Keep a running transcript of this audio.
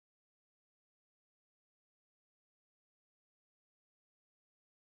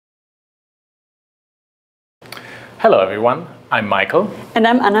Hello everyone, I'm Michael. And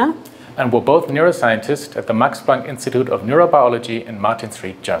I'm Anna. And we're both neuroscientists at the Max Planck Institute of Neurobiology in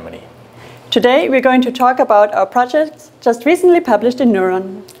Martinsried, Germany. Today we're going to talk about our project just recently published in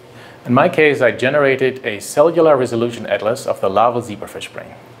Neuron. In my case, I generated a cellular-resolution atlas of the larval zebrafish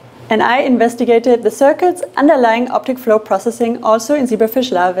brain. And I investigated the circuits underlying optic flow processing also in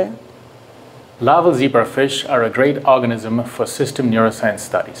zebrafish larvae. Larval zebrafish are a great organism for system neuroscience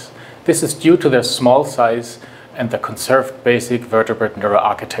studies. This is due to their small size and the conserved basic vertebrate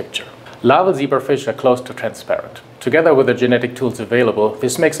neuroarchitecture. Larval zebrafish are close to transparent. Together with the genetic tools available,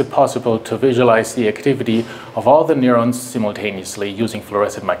 this makes it possible to visualize the activity of all the neurons simultaneously using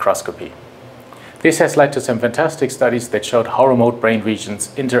fluorescent microscopy. This has led to some fantastic studies that showed how remote brain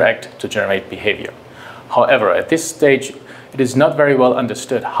regions interact to generate behavior. However, at this stage, it is not very well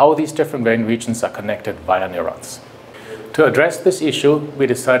understood how these different brain regions are connected via neurons. To address this issue, we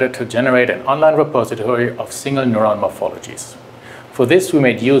decided to generate an online repository of single neuron morphologies. For this, we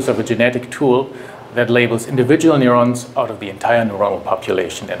made use of a genetic tool that labels individual neurons out of the entire neuronal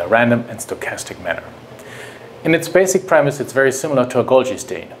population in a random and stochastic manner. In its basic premise, it's very similar to a Golgi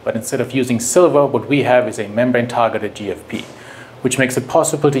stain, but instead of using silver, what we have is a membrane-targeted GFP, which makes it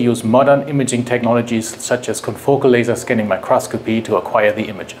possible to use modern imaging technologies such as confocal laser scanning microscopy to acquire the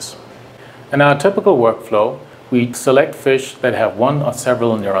images. In our typical workflow, we select fish that have one or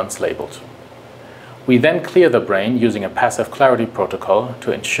several neurons labeled. We then clear the brain using a passive clarity protocol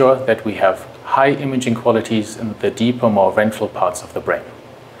to ensure that we have high imaging qualities in the deeper, more ventral parts of the brain.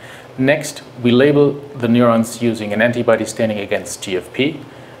 Next, we label the neurons using an antibody staining against GFP,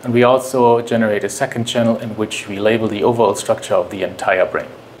 and we also generate a second channel in which we label the overall structure of the entire brain.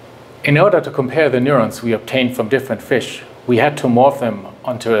 In order to compare the neurons we obtained from different fish, we had to morph them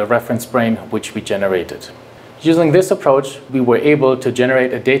onto a reference brain which we generated. Using this approach, we were able to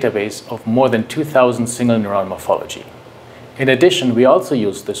generate a database of more than 2,000 single neuron morphology. In addition, we also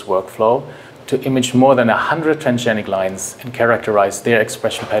used this workflow to image more than 100 transgenic lines and characterize their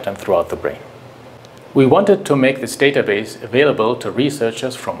expression pattern throughout the brain. We wanted to make this database available to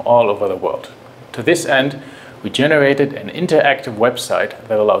researchers from all over the world. To this end, we generated an interactive website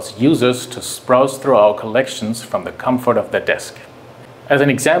that allows users to browse through our collections from the comfort of their desk. As an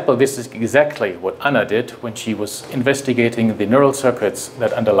example, this is exactly what Anna did when she was investigating the neural circuits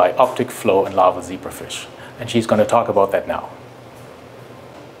that underlie optic flow in larval zebrafish. And she's going to talk about that now.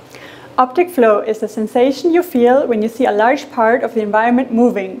 Optic flow is the sensation you feel when you see a large part of the environment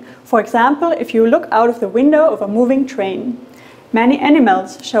moving. For example, if you look out of the window of a moving train. Many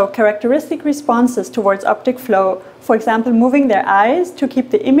animals show characteristic responses towards optic flow, for example, moving their eyes to keep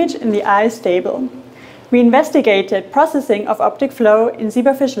the image in the eye stable. We investigated processing of optic flow in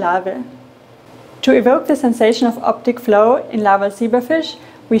zebrafish larvae. To evoke the sensation of optic flow in larval zebrafish,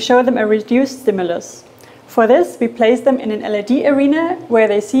 we show them a reduced stimulus. For this, we place them in an LED arena where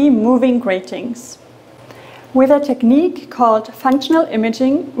they see moving gratings. With a technique called functional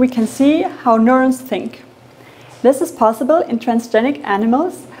imaging, we can see how neurons think. This is possible in transgenic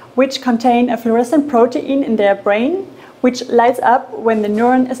animals, which contain a fluorescent protein in their brain, which lights up when the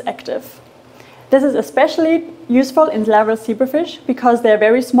neuron is active. This is especially useful in larval zebrafish because they are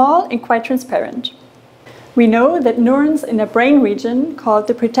very small and quite transparent. We know that neurons in a brain region called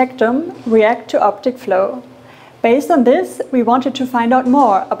the pretectum react to optic flow. Based on this, we wanted to find out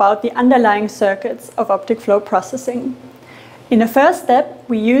more about the underlying circuits of optic flow processing. In the first step,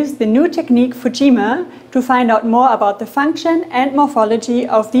 we used the new technique Fujima to find out more about the function and morphology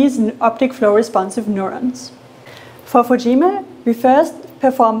of these optic flow responsive neurons. For Fujima, we first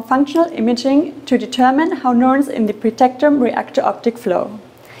perform functional imaging to determine how neurons in the pretectum react to optic flow.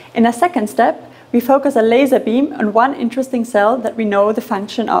 In a second step, we focus a laser beam on one interesting cell that we know the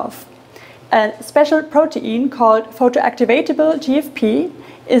function of. A special protein called photoactivatable GFP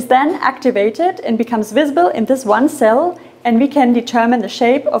is then activated and becomes visible in this one cell, and we can determine the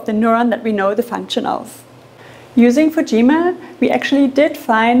shape of the neuron that we know the function of. Using Fujima, we actually did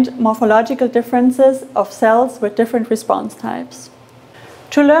find morphological differences of cells with different response types.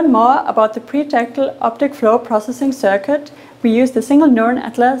 To learn more about the pretectal optic flow processing circuit, we used the single neuron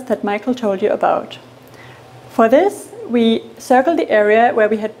atlas that Michael told you about. For this, we circled the area where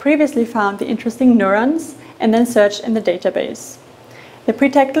we had previously found the interesting neurons and then searched in the database. The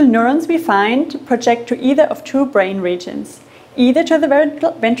pretectal neurons we find project to either of two brain regions, either to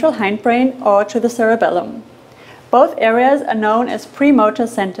the ventral hindbrain or to the cerebellum. Both areas are known as premotor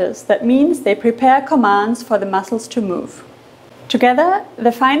centers. That means they prepare commands for the muscles to move. Together,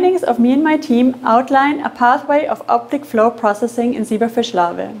 the findings of me and my team outline a pathway of optic flow processing in zebrafish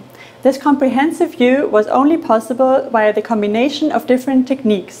larvae. This comprehensive view was only possible via the combination of different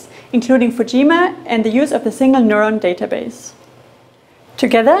techniques, including Fujima and the use of the single-neuron database.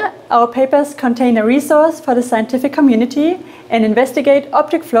 Together, our papers contain a resource for the scientific community and investigate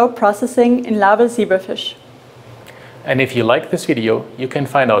optic flow processing in larval zebrafish. And if you like this video, you can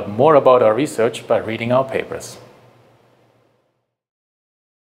find out more about our research by reading our papers.